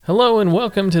Hello and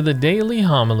welcome to the Daily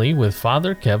Homily with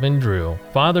Father Kevin Drew.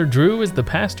 Father Drew is the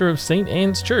pastor of St.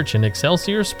 Anne's Church in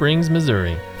Excelsior Springs,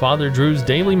 Missouri. Father Drew's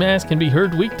daily mass can be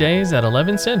heard weekdays at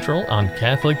 11 Central on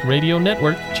Catholic Radio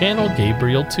Network, channel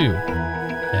Gabriel 2.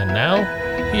 And now,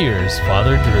 here's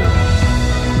Father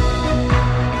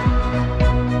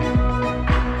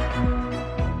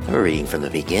Drew. We're reading from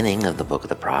the beginning of the book of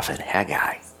the prophet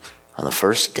Haggai. On the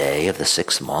first day of the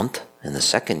 6th month, in the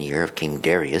 2nd year of King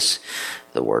Darius,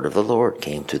 the word of the Lord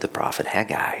came through the prophet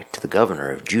Haggai to the governor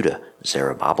of Judah,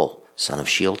 Zerubbabel, son of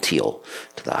Shealtiel,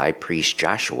 to the high priest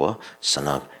Joshua, son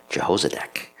of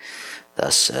Jehozadak.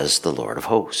 Thus says the Lord of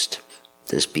hosts.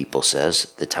 This people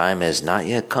says, the time has not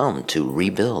yet come to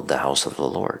rebuild the house of the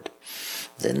Lord.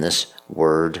 Then this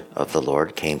word of the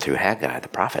Lord came through Haggai the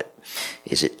prophet.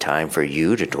 Is it time for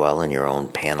you to dwell in your own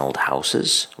paneled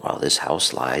houses, while this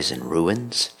house lies in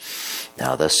ruins?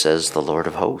 Now thus says the Lord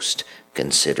of hosts,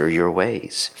 consider your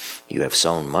ways. You have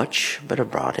sown much, but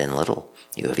have brought in little.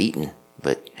 You have eaten,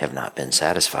 but have not been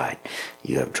satisfied.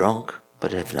 You have drunk,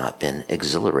 but have not been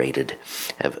exhilarated.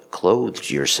 Have clothed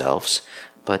yourselves,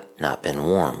 but not been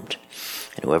warmed.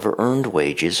 And whoever earned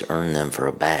wages earned them for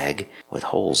a bag with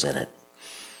holes in it.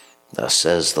 Thus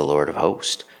says the Lord of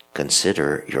hosts,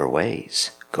 consider your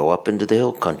ways. Go up into the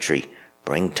hill country,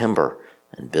 bring timber,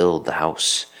 and build the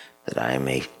house, that I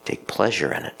may take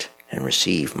pleasure in it and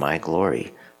receive my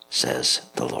glory, says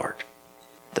the Lord.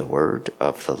 The word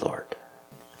of the Lord.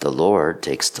 The Lord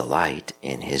takes delight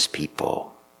in his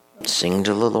people. Sing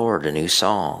to the Lord a new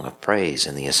song of praise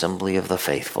in the assembly of the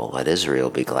faithful. Let Israel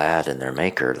be glad in their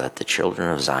Maker. Let the children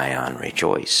of Zion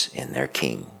rejoice in their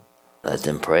King. Let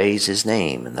them praise his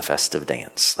name in the festive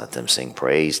dance. Let them sing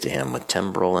praise to him with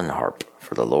timbrel and harp.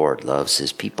 For the Lord loves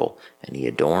his people, and he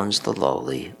adorns the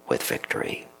lowly with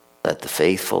victory. Let the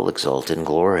faithful exult in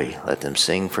glory. Let them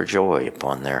sing for joy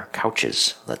upon their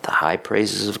couches. Let the high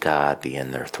praises of God be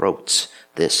in their throats.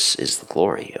 This is the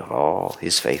glory of all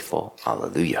his faithful.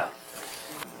 Alleluia.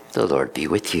 The Lord be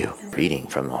with you. Reading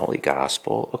from the Holy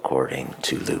Gospel according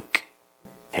to Luke.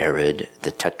 Herod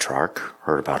the Tetrarch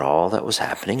heard about all that was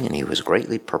happening, and he was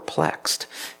greatly perplexed,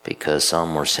 because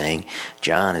some were saying,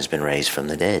 John has been raised from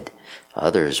the dead.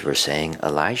 Others were saying,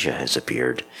 Elijah has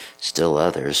appeared. Still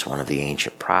others, one of the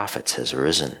ancient prophets has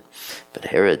arisen. But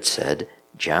Herod said,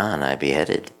 John I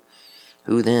beheaded.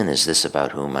 Who then is this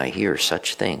about whom I hear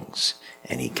such things?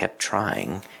 And he kept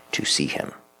trying to see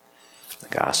him. The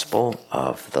Gospel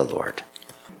of the Lord.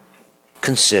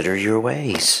 Consider your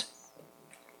ways.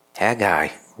 Haggai,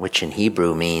 which in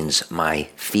Hebrew means my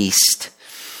feast,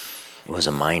 was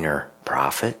a minor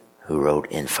prophet who wrote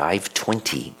in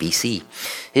 520 BC.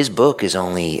 His book is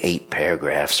only 8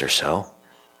 paragraphs or so.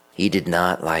 He did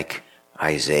not, like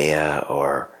Isaiah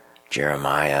or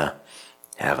Jeremiah,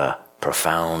 have a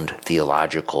profound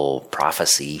theological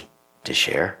prophecy to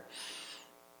share.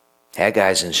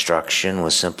 Haggai's instruction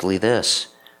was simply this: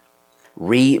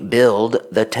 rebuild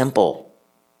the temple.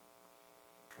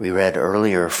 We read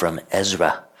earlier from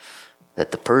Ezra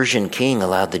that the Persian king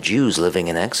allowed the Jews living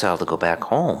in exile to go back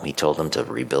home. He told them to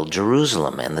rebuild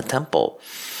Jerusalem and the temple.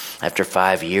 After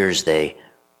 5 years, they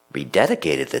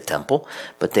rededicated the temple,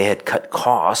 but they had cut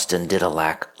cost and did a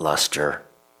lackluster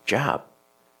job.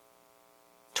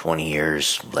 20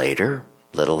 years later,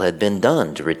 little had been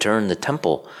done to return the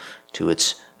temple to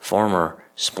its former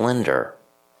splendor.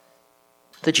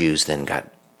 The Jews then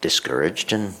got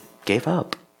discouraged and gave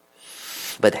up.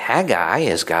 But Haggai,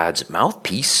 as God's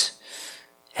mouthpiece,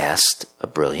 asked a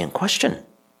brilliant question.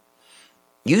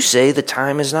 You say the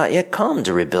time has not yet come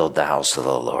to rebuild the house of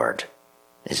the Lord.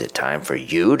 Is it time for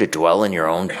you to dwell in your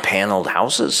own paneled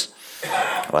houses,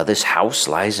 while this house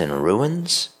lies in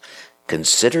ruins?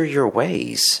 Consider your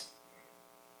ways.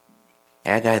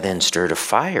 Haggai then stirred a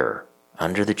fire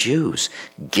under the Jews.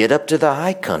 Get up to the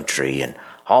high country and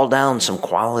haul down some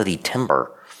quality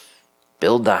timber.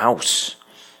 Build the house,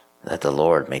 that the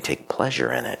Lord may take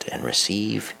pleasure in it and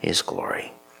receive his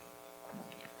glory.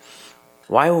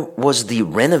 Why was the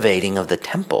renovating of the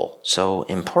temple so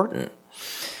important?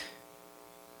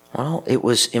 Well, it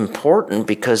was important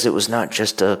because it was not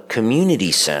just a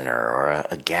community center or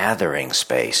a gathering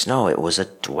space. No, it was a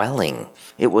dwelling.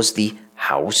 It was the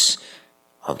house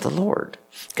of the Lord.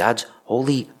 God's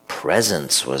holy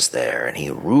presence was there, and he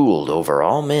ruled over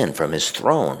all men from his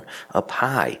throne up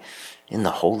high in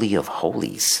the Holy of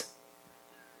Holies.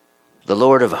 The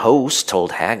Lord of hosts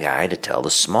told Haggai to tell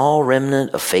the small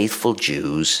remnant of faithful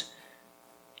Jews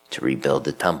to rebuild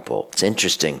the temple. It's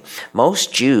interesting.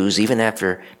 Most Jews, even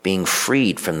after being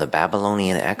freed from the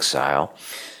Babylonian exile,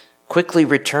 quickly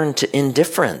returned to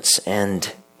indifference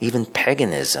and even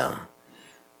paganism.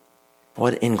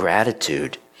 What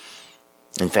ingratitude.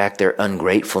 In fact, their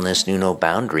ungratefulness knew no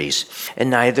boundaries, and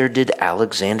neither did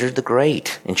Alexander the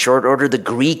Great. In short order, the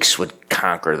Greeks would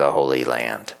conquer the Holy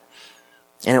Land.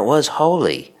 And it was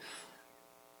holy,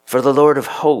 for the Lord of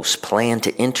hosts planned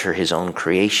to enter his own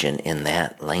creation in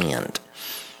that land.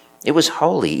 It was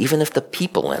holy, even if the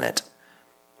people in it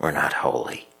were not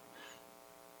holy.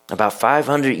 About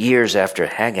 500 years after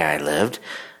Haggai lived,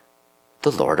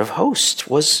 the Lord of hosts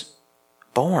was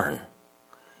born.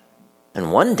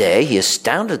 And one day he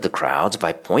astounded the crowds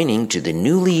by pointing to the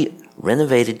newly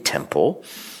renovated temple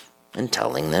and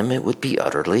telling them it would be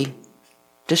utterly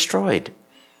destroyed.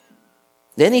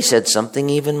 Then he said something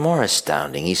even more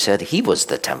astounding. He said he was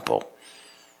the temple.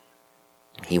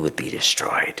 He would be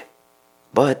destroyed,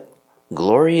 but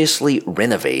gloriously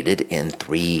renovated in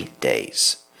 3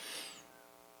 days.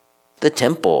 The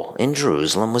temple in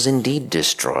Jerusalem was indeed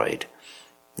destroyed.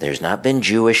 There's not been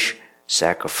Jewish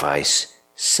sacrifice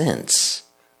since,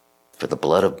 for the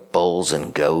blood of bulls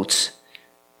and goats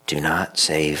do not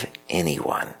save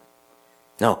anyone.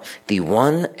 No, the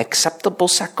one acceptable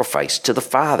sacrifice to the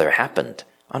Father happened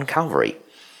on Calvary.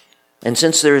 And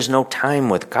since there is no time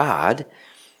with God,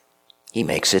 he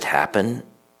makes it happen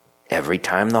every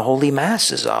time the Holy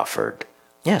Mass is offered.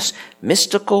 Yes,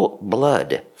 mystical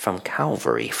blood from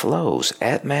Calvary flows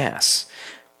at Mass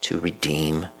to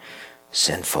redeem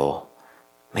sinful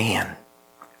man.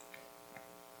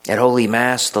 At Holy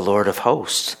Mass, the Lord of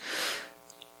hosts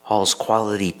hauls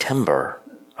quality timber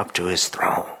up to his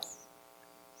throne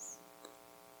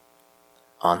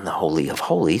on the Holy of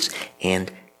Holies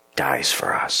and dies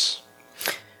for us.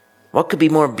 What could be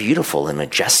more beautiful and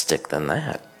majestic than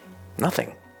that?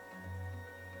 Nothing.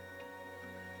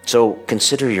 So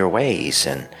consider your ways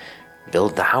and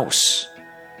build the house,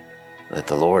 that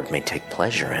the Lord may take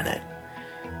pleasure in it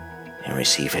and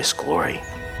receive his glory.